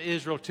people from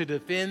Israel to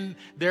defend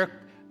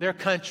their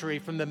country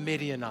from the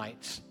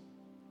Midianites.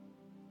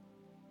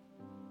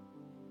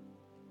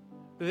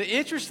 The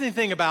interesting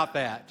thing about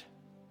that,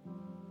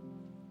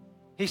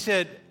 he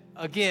said,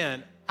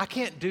 again, I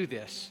can't do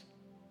this.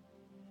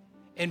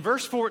 In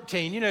verse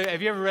 14,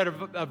 have you ever read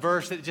a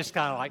verse that just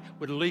kind of like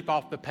would leap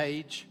off the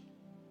page?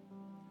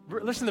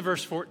 Listen to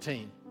verse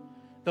 14.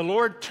 The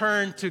Lord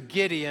turned to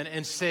Gideon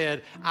and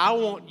said, "I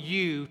want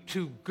you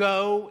to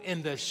go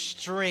in the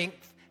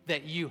strength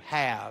that you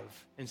have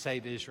and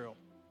save Israel."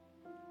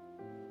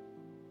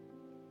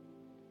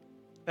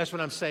 That's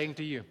what I'm saying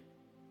to you.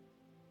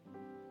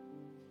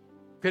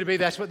 Could it be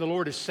that's what the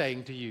Lord is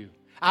saying to you?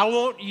 I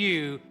want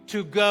you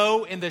to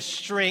go in the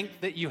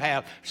strength that you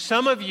have.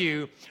 Some of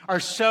you are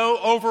so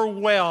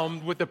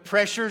overwhelmed with the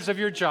pressures of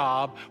your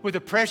job, with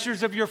the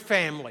pressures of your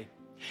family,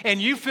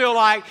 and you feel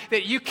like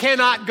that you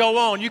cannot go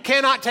on. You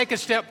cannot take a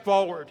step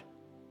forward.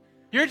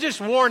 You're just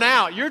worn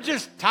out. You're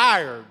just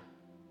tired.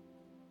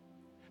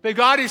 But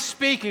God is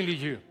speaking to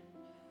you,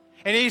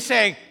 and He's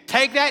saying,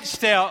 take that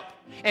step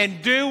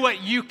and do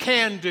what you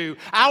can do.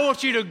 I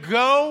want you to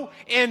go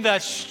in the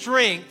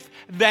strength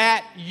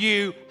that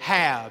you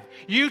have.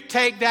 You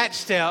take that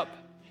step,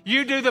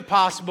 you do the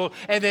possible,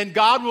 and then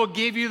God will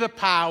give you the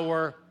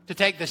power to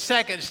take the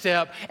second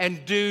step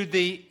and do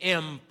the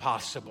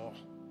impossible.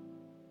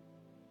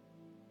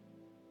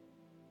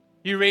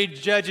 You read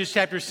Judges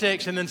chapter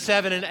 6 and then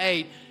 7 and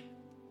 8.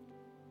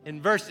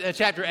 In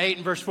chapter 8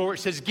 and verse 4, it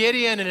says,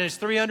 Gideon and his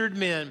 300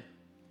 men,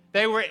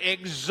 they were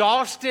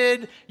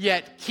exhausted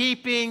yet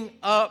keeping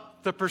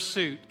up the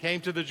pursuit,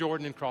 came to the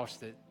Jordan and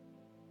crossed it.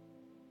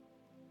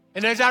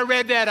 And as I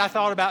read that, I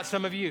thought about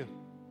some of you.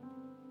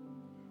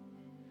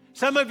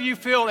 Some of you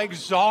feel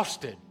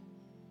exhausted,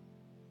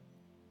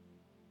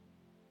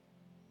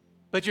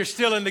 but you're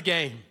still in the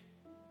game.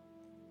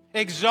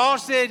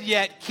 Exhausted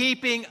yet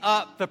keeping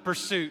up the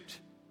pursuit.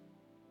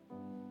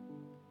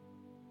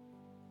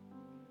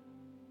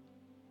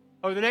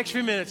 Over the next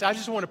few minutes, I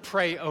just want to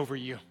pray over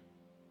you.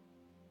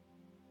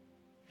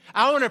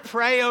 I want to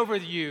pray over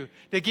you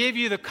to give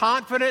you the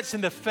confidence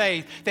and the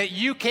faith that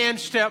you can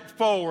step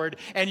forward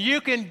and you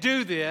can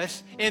do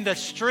this in the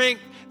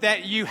strength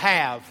that you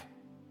have.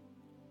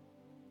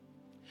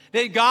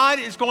 That God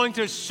is going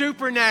to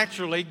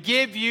supernaturally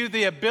give you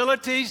the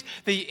abilities,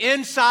 the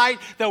insight,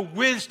 the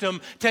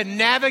wisdom to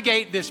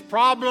navigate this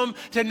problem,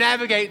 to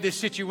navigate this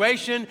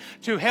situation,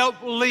 to help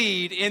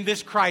lead in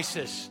this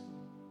crisis.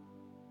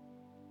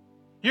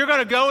 You're going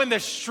to go in the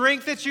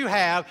strength that you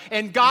have,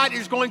 and God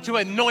is going to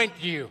anoint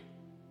you.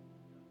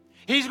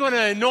 He's going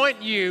to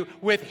anoint you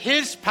with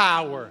His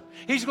power.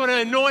 He's going to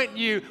anoint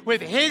you with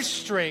His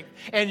strength,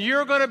 and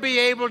you're going to be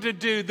able to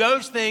do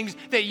those things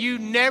that you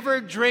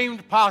never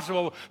dreamed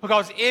possible,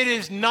 because it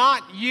is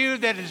not you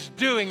that is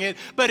doing it,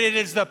 but it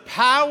is the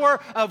power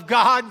of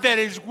God that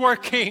is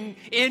working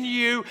in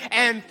you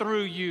and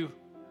through you.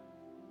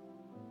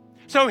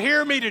 So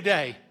hear me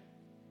today.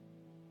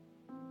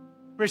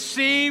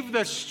 Receive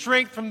the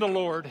strength from the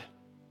Lord.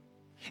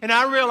 And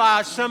I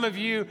realize some of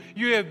you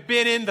have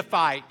been in the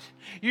fight.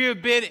 You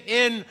have been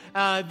in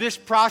this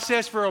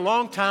process for a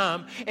long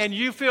time, and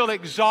you feel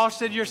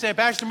exhausted. You're saying,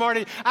 Pastor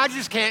Marty, I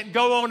just can't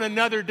go on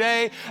another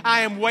day.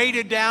 I am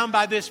weighted down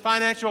by this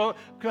financial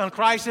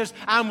crisis.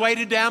 I'm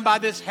weighted down by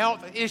this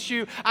health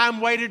issue.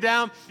 I'm weighted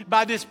down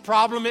by this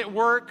problem at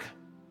work.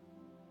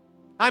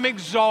 I'm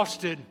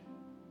exhausted.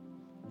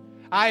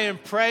 I am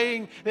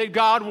praying that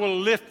God will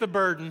lift the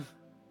burden.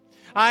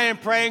 I am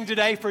praying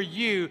today for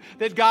you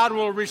that God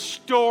will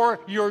restore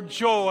your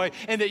joy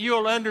and that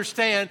you'll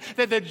understand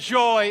that the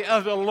joy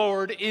of the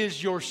Lord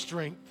is your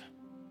strength.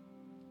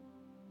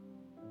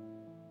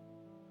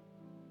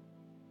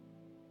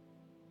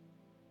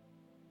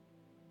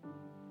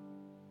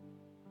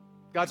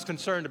 God's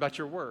concerned about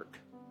your work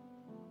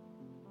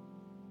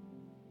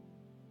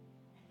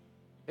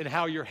and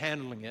how you're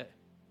handling it.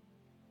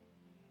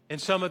 And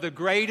some of the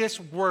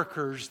greatest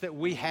workers that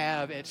we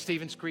have at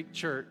Stevens Creek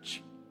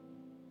Church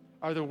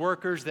are the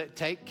workers that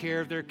take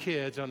care of their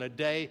kids on a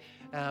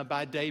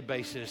day-by-day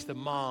basis, the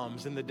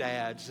moms and the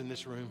dads in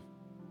this room.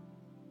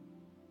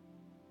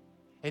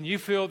 and you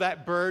feel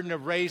that burden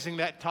of raising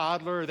that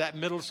toddler or that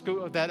middle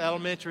school, or that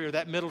elementary or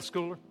that middle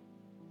schooler.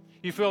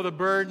 You feel the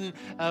burden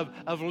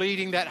of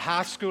leading that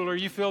high schooler.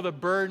 You feel the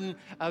burden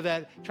of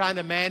that trying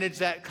to manage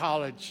that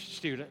college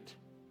student.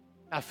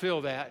 I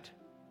feel that.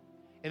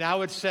 And I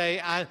would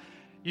say,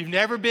 you've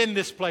never been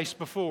this place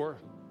before.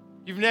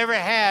 You've never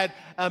had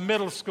a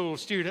middle school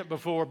student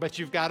before, but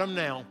you've got them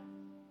now.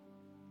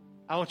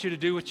 I want you to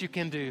do what you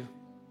can do.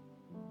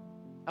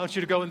 I want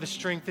you to go in the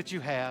strength that you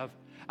have.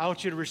 I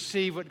want you to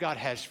receive what God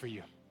has for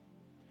you.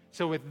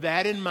 So with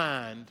that in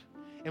mind,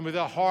 and with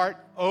a heart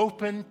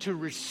open to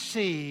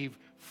receive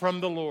from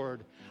the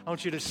Lord, I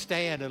want you to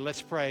stand and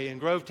let's pray. In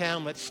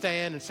Grovetown, let's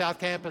stand. In South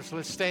Campus,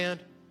 let's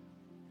stand.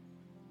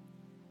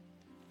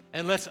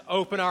 And let's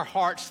open our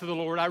hearts to the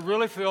Lord. I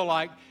really feel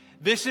like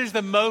this is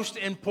the most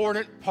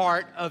important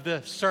part of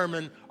the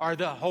sermon or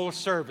the whole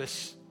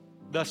service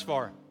thus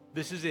far.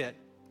 This is it.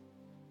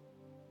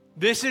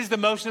 This is the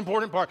most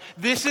important part.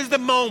 This is the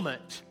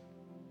moment.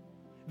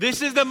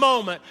 This is the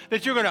moment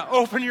that you're going to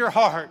open your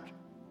heart.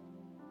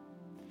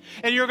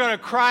 And you're going to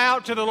cry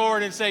out to the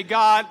Lord and say,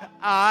 God,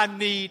 I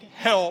need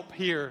help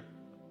here.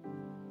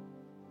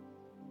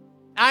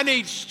 I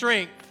need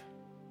strength.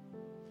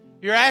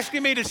 You're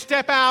asking me to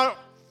step out,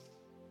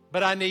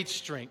 but I need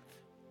strength.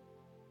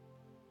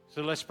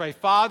 So let's pray.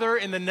 Father,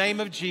 in the name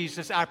of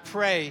Jesus, I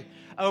pray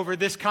over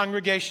this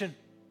congregation.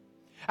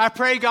 I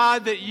pray,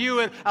 God, that you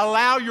would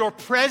allow your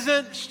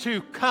presence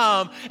to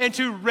come and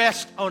to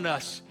rest on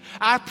us.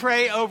 I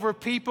pray over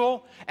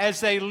people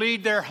as they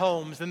lead their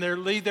homes and they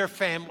lead their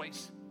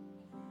families.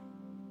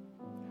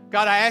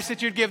 God, I ask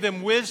that you'd give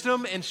them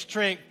wisdom and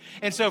strength.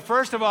 And so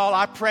first of all,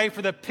 I pray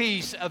for the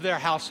peace of their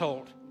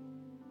household.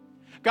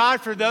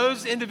 God, for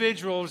those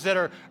individuals that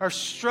are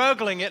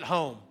struggling at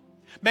home,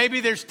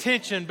 maybe there's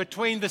tension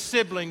between the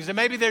siblings, and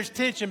maybe there's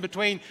tension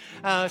between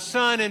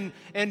son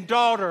and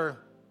daughter,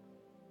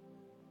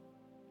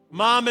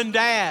 mom and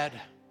dad.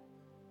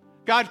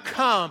 God,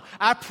 come.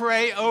 I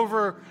pray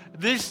over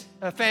these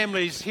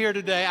families here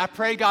today. I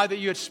pray, God, that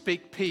you would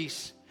speak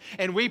peace.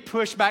 And we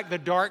push back the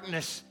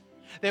darkness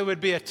that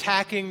would be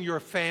attacking your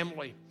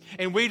family.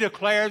 And we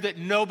declare that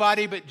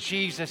nobody but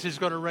Jesus is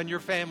going to run your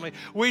family.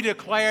 We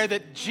declare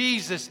that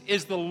Jesus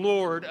is the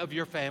Lord of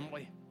your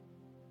family.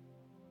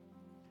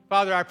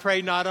 Father, I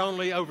pray not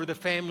only over the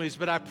families,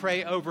 but I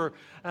pray over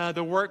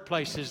the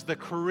workplaces, the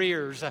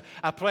careers.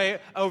 I pray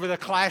over the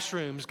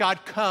classrooms.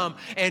 God, come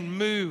and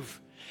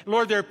move.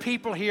 Lord, there are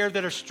people here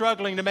that are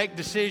struggling to make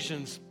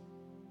decisions.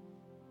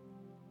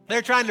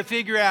 They're trying to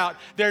figure out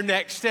their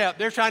next step.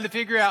 They're trying to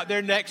figure out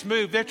their next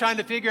move. They're trying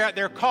to figure out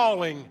their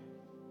calling.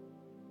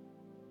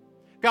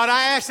 God,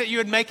 I ask that you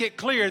would make it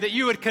clear, that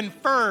you would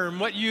confirm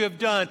what you have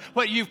done,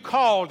 what you've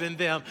called in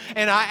them.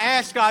 And I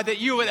ask, God, that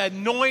you would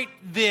anoint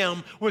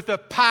them with the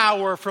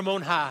power from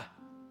on high.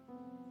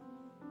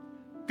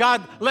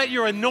 God, let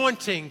your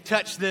anointing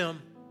touch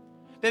them,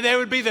 that they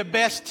would be the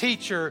best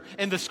teacher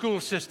in the school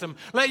system.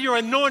 Let your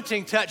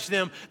anointing touch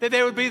them, that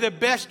they would be the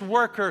best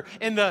worker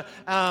in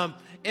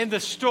the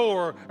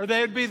store, or they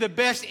would be the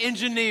best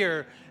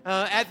engineer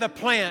at the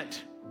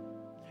plant.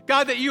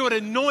 God, that you would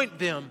anoint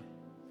them,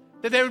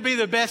 that they would be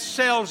the best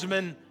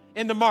salesman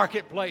in the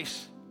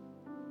marketplace.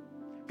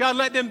 God,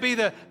 let them be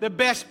the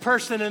best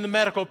person in the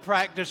medical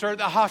practice or at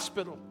the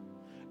hospital.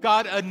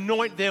 God,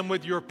 anoint them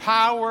with your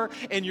power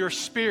and your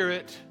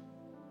spirit.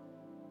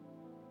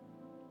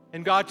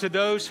 And God, to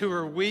those who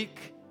are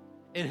weak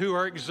and who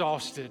are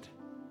exhausted,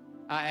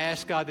 I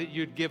ask, God, that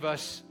you'd give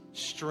us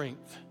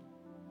strength.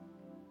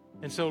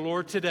 And so,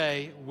 Lord,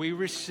 today we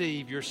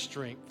receive your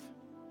strength.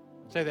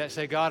 Say that.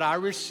 Say, God, I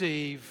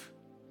receive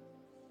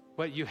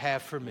what you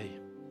have for me.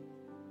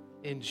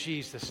 In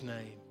Jesus'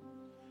 name.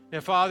 Now,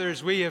 Father,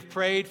 as we have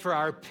prayed for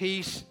our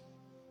peace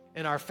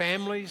in our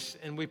families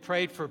and we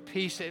prayed for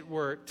peace at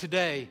work,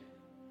 today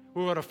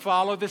we want to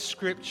follow the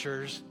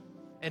scriptures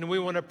and we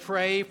want to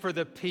pray for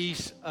the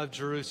peace of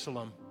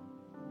Jerusalem.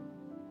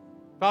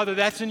 Father,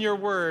 that's in your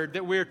word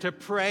that we're to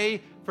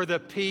pray for the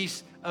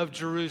peace of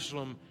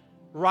Jerusalem.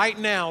 Right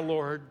now,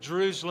 Lord,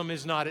 Jerusalem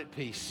is not at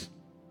peace.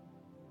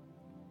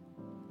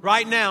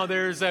 Right now,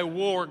 there is a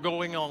war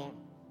going on.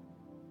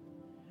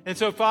 And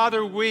so,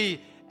 Father,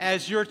 we,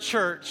 as your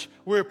church,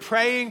 we're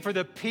praying for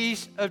the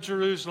peace of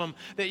Jerusalem,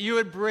 that you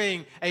would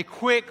bring a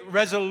quick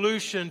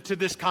resolution to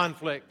this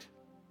conflict.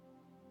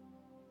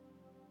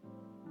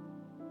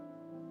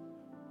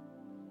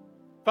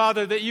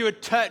 Father, that you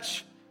would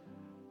touch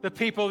the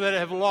people that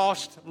have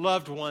lost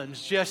loved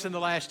ones just in the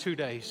last 2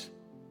 days.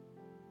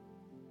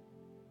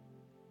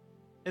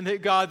 And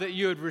that, God, that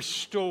you would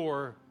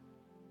restore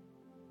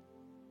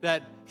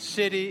that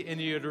city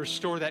and you would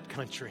restore that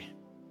country.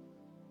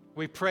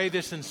 We pray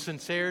this in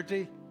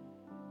sincerity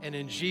and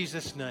in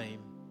Jesus' name.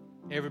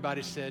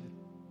 Everybody said,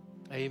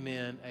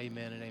 amen,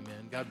 amen, and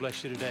amen. God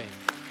bless you today.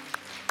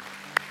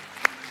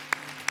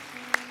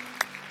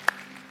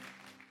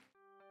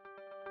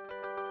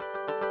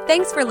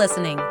 Thanks for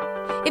listening.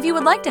 If you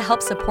would like to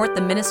help support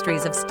the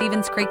ministries of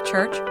Stevens Creek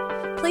Church,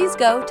 please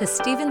go to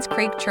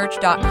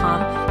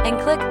StevensCreekChurch.com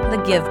and click the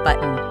Give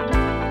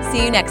button.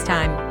 See you next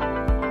time.